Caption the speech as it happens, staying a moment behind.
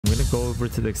I'm going to go over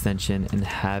to the extension and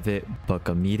have it book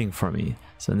a meeting for me.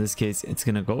 So in this case, it's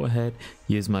going to go ahead,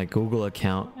 use my Google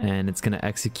account, and it's going to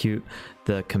execute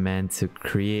the command to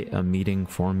create a meeting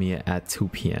for me at 2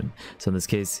 p.m. So in this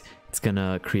case, it's going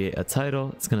to create a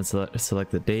title, it's going to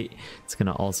select the date, it's going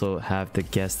to also have the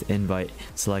guest invite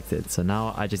selected. So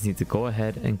now I just need to go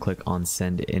ahead and click on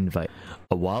send invite.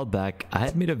 A while back, I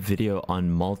had made a video on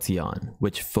Multion,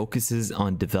 which focuses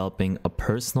on developing a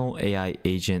personal AI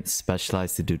agent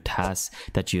specialized to do tasks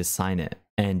that you assign it.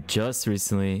 And just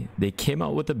recently, they came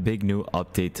out with a big new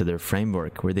update to their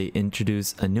framework where they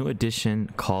introduced a new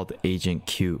addition called Agent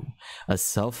Q, a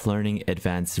self-learning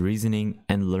advanced reasoning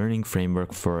and learning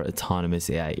framework for autonomous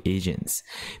AI agents.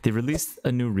 They released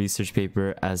a new research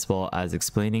paper as well as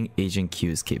explaining Agent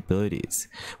Q's capabilities,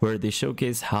 where they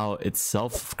showcase how its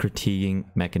self-critiquing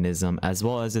mechanism as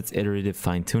well as its iterative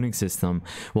fine-tuning system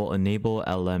will enable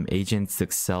LM agents to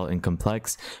excel in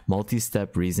complex,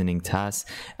 multi-step reasoning tasks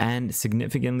and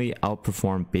significantly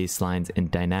outperform baselines in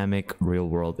dynamic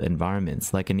real-world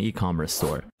environments like an e-commerce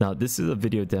store. Now, this is a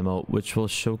video demo which will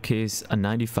showcase a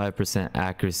 95%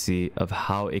 accuracy of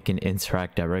how it can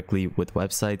interact directly with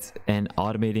websites and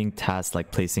automating tasks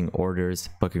like placing orders,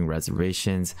 booking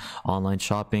reservations, online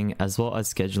shopping, as well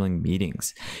as scheduling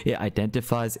meetings. It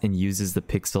identifies and uses the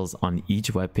pixels on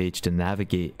each web page to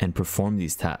navigate and perform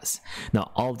these tasks.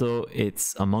 Now, although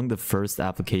it's among the first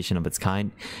application of its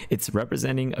kind, it's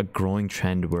representing a growing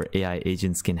trend where AI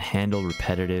agents can handle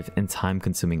repetitive and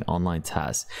time-consuming online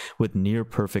tasks with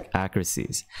near-perfect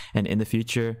accuracies. And in the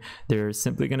future, they're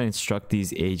simply going to instruct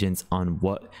these agents on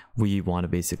what we want to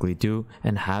basically do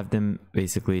and have them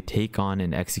basically take on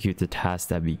and execute the tasks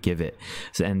that we give it.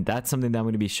 And that's something that I'm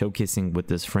going to be showcasing with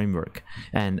this framework.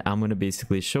 And I'm going to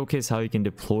basically showcase how you can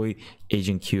deploy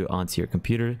Agent Q onto your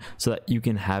computer so that you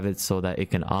can have it so that it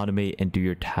can automate and do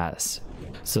your tasks.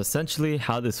 So essentially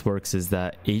how this works is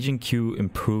that Agent Q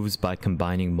improves by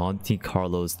combining Monte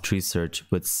Carlo's tree search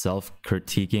with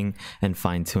self-critiquing and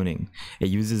fine-tuning. It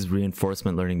uses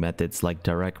reinforcement learning methods like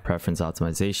direct preference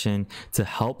optimization to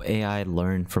help AI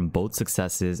learn from both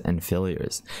successes and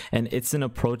failures. And it's an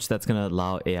approach that's going to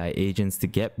allow AI agents to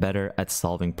get better at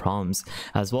solving problems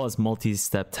as well as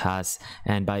multi-step tasks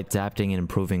and by adapting and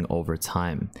improving over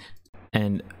time.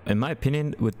 And in my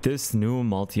opinion, with this new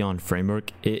Multion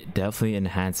framework, it definitely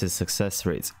enhances success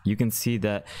rates. You can see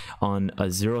that on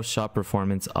a zero-shot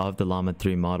performance of the Llama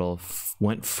 3 model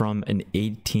went from an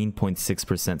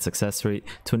 18.6% success rate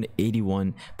to an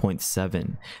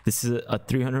 81.7%. This is a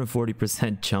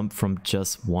 340% jump from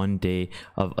just 1 day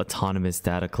of autonomous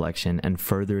data collection and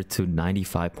further to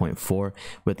 95.4%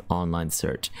 with online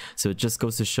search. So it just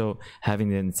goes to show having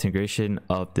the integration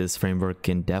of this framework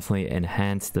can definitely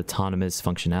enhance the autonomous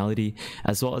functionality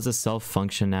as well as the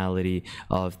self-functionality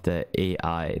of the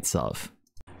AI itself.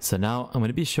 So now I'm going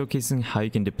to be showcasing how you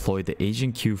can deploy the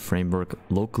Agent Q framework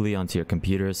locally onto your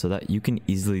computer so that you can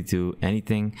easily do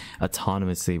anything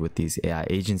autonomously with these AI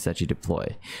agents that you deploy.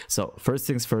 So first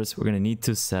things first, we're going to need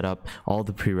to set up all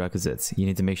the prerequisites. You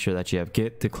need to make sure that you have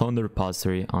Git to clone the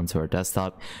repository onto our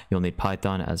desktop. You'll need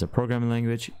Python as a programming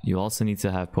language. You also need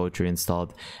to have Poetry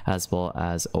installed as well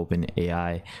as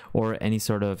OpenAI or any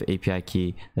sort of API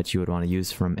key that you would want to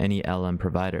use from any LM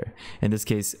provider. In this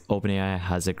case, OpenAI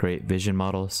has a great vision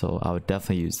model, so I would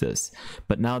definitely use this.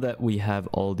 But now that we have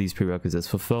all these prerequisites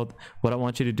fulfilled, what I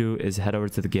want you to do is head over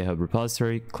to the GitHub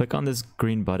repository, click on this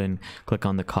green button, click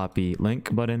on the copy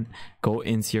link button, go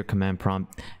into your command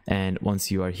prompt, and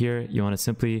once you are here, you want to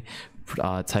simply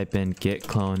type in git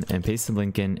clone and paste the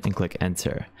link in and click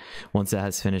enter. Once it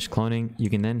has finished cloning, you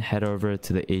can then head over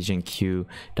to the Agent Q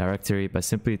directory by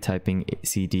simply typing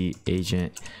cd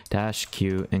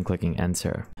agent-q and clicking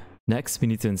enter. Next, we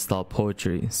need to install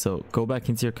Poetry. So go back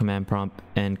into your command prompt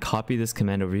and copy this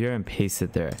command over here and paste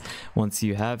it there. Once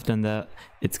you have done that,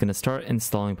 it's going to start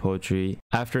installing Poetry.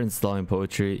 After installing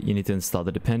Poetry, you need to install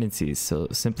the dependencies. So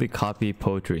simply copy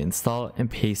Poetry install and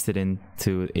paste it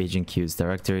into Agent Q's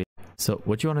directory. So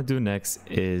what you want to do next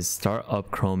is start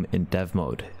up Chrome in dev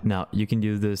mode. Now you can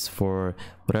do this for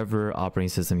whatever operating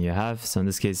system you have. So in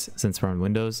this case, since we're on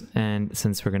Windows and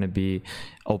since we're going to be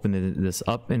opening this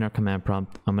up in our command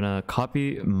prompt, I'm going to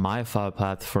copy my file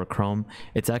path for Chrome.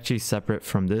 It's actually separate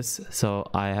from this. So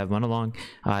I have went along,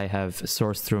 I have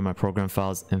sourced through my program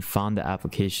files and found the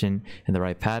application in the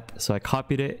right path. So I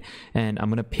copied it and I'm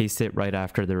going to paste it right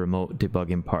after the remote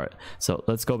debugging part. So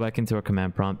let's go back into our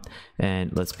command prompt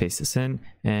and let's paste this in,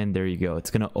 and there you go. It's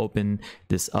going to open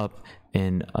this up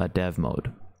in a dev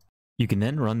mode. You can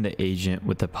then run the agent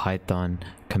with the Python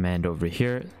command over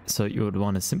here. So you would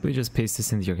want to simply just paste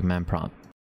this into your command prompt.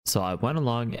 So I went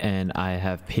along and I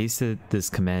have pasted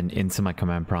this command into my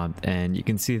command prompt, and you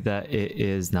can see that it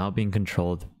is now being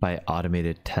controlled by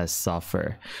automated test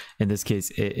software. In this case,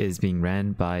 it is being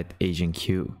ran by Agent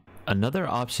Q. Another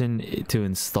option to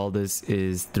install this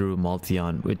is through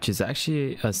Multion, which is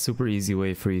actually a super easy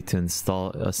way for you to install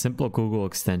a simple Google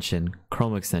extension,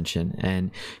 Chrome extension,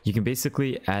 and you can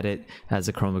basically add it as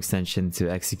a Chrome extension to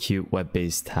execute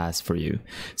web-based tasks for you.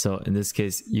 So in this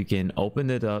case, you can open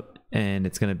it up and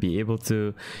it's going to be able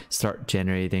to start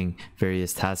generating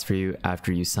various tasks for you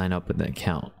after you sign up with an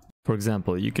account. For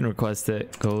example, you can request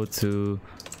it, go to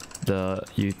the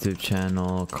YouTube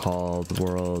channel called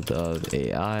World of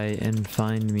AI and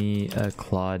find me a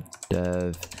Claude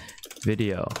Dev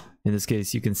video. In this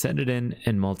case, you can send it in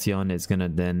and Multion is gonna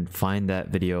then find that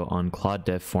video on Claude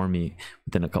Dev for me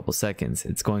within a couple seconds.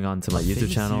 It's going on to my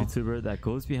YouTube channel. YouTuber that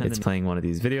goes behind it's playing one of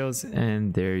these videos,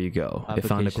 and there you go. It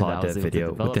found a Claude Dev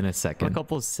video within a second.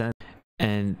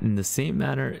 And in the same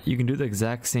manner, you can do the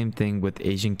exact same thing with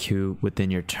Agent Q within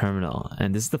your terminal.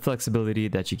 And this is the flexibility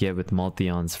that you get with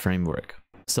Multion's framework.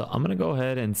 So I'm going to go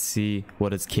ahead and see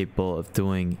what it's capable of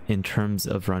doing in terms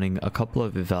of running a couple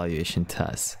of evaluation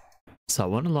tests. So I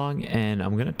went along and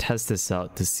I'm going to test this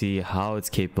out to see how it's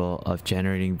capable of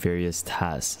generating various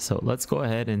tasks. So let's go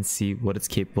ahead and see what it's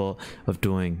capable of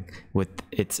doing with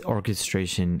its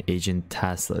orchestration agent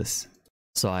task list.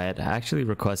 So I had actually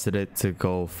requested it to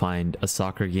go find a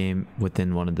soccer game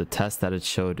within one of the tests that it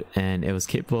showed, and it was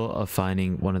capable of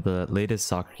finding one of the latest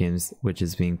soccer games which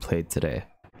is being played today.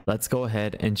 Let's go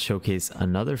ahead and showcase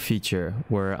another feature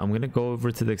where I'm going to go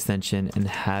over to the extension and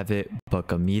have it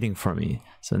book a meeting for me.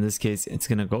 So in this case, it's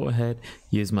going to go ahead,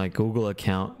 use my Google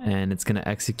account, and it's going to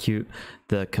execute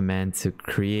the command to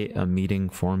create a meeting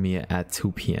for me at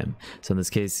 2 p.m. So in this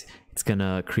case, it's going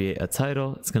to create a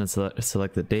title, it's going to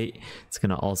select the date, it's going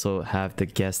to also have the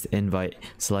guest invite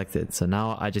selected. So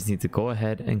now I just need to go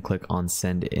ahead and click on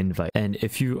send invite. And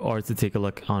if you are to take a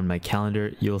look on my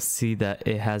calendar, you'll see that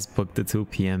it has booked the 2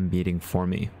 p.m. meeting for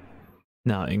me.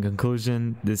 Now, in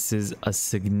conclusion, this is a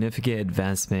significant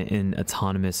advancement in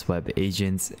autonomous web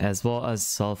agents as well as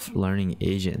self-learning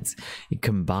agents. It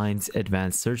combines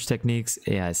advanced search techniques,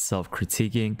 AI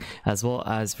self-critiquing, as well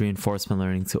as reinforcement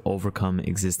learning to overcome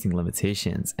existing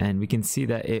limitations. And we can see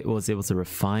that it was able to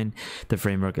refine the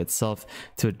framework itself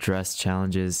to address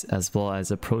challenges as well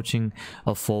as approaching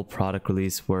a full product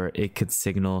release where it could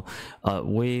signal a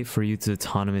way for you to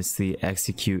autonomously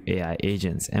execute AI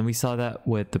agents. And we saw that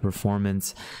with the performance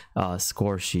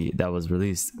score sheet that was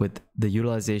released with the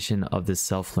utilization of this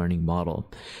self-learning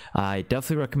model. I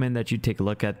definitely recommend that you take a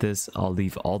look at this. I'll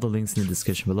leave all the links in the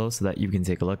description below so that you can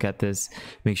take a look at this.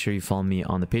 Make sure you follow me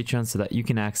on the Patreon so that you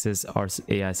can access our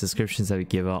AI subscriptions that we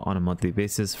give out on a monthly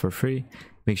basis for free.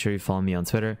 Make sure you follow me on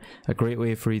Twitter, a great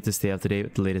way for you to stay up to date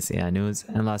with the latest AI news.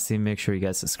 And lastly, make sure you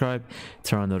guys subscribe,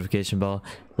 turn on the notification bell,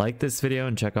 like this video,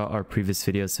 and check out our previous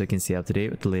videos so you can stay up to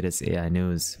date with the latest AI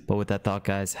news. But with that thought,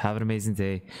 guys, have an amazing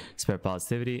day, spread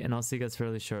positivity, and I'll see you guys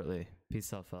fairly shortly.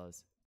 Peace out, fellas.